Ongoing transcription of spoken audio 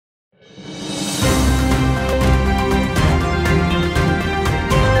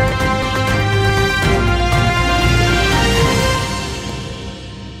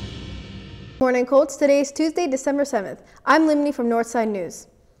morning, Colts. Today is Tuesday, December 7th. I'm Limney from Northside News.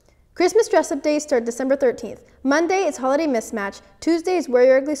 Christmas dress-up days start December 13th. Monday is Holiday Mismatch. Tuesday is Wear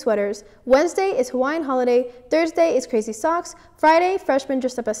Your Ugly Sweaters. Wednesday is Hawaiian Holiday. Thursday is Crazy Socks. Friday, freshmen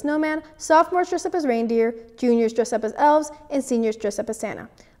dress up as snowman. Sophomores dress up as reindeer. Juniors dress up as elves. And seniors dress up as Santa.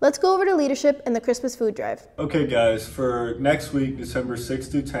 Let's go over to leadership and the Christmas food drive. Okay guys, for next week, December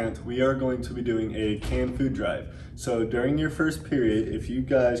 6th through 10th, we are going to be doing a canned food drive. So during your first period, if you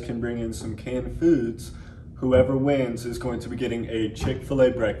guys can bring in some canned foods, whoever wins is going to be getting a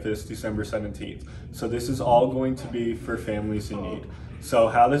Chick-fil-A breakfast December 17th. So this is all going to be for families in need. So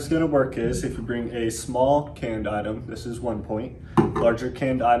how this is going to work is if you bring a small canned item, this is 1 point. Larger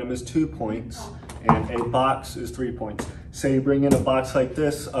canned item is 2 points. And a box is 3 points. Say you bring in a box like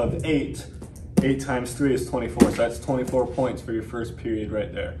this of 8. 8 times 3 is 24. So that's 24 points for your first period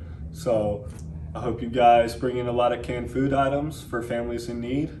right there. So I hope you guys bring in a lot of canned food items for families in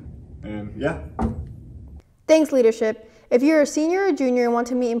need. And yeah. Thanks, leadership. If you're a senior or junior and want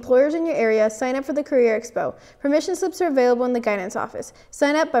to meet employers in your area, sign up for the Career Expo. Permission slips are available in the guidance office.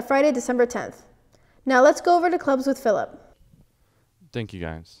 Sign up by Friday, December 10th. Now let's go over to clubs with Philip. Thank you,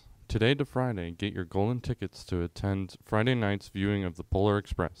 guys. Today to Friday, get your golden tickets to attend Friday night's viewing of the Polar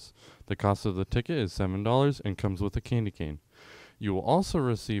Express. The cost of the ticket is $7 and comes with a candy cane. You will also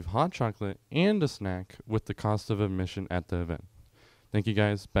receive hot chocolate and a snack with the cost of admission at the event. Thank you,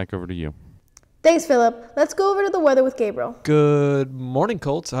 guys. Back over to you. Thanks, Philip. Let's go over to the weather with Gabriel. Good morning,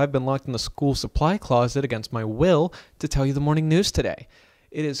 Colts. I've been locked in the school supply closet against my will to tell you the morning news today.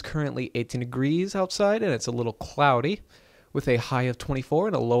 It is currently 18 degrees outside, and it's a little cloudy, with a high of 24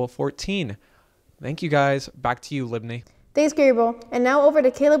 and a low of 14. Thank you, guys. Back to you, Libney. Thanks, Gabriel. And now over to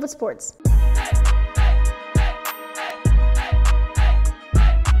Caleb with sports.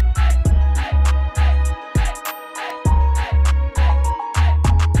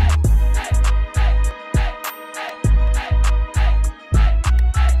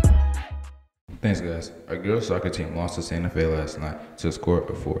 Thanks, guys. Our girls soccer team lost to Santa Fe last night to a score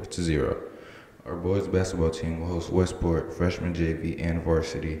of 4-0. Our boys basketball team will host Westport freshman JV and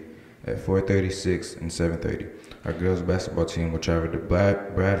varsity at 4:36 and 7:30. Our girls basketball team will travel to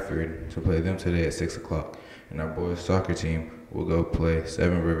Bradford to play them today at 6 o'clock. And our boys soccer team will go play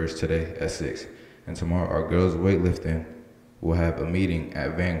Seven Rivers today at 6. And tomorrow our girls weightlifting will have a meeting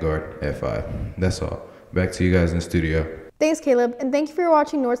at Vanguard at 5. That's all. Back to you guys in the studio. Thanks, Caleb, and thank you for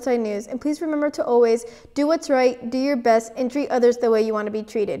watching Northside News. And please remember to always do what's right, do your best, and treat others the way you want to be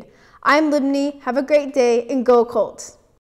treated. I'm Libney. Have a great day, and go Colts!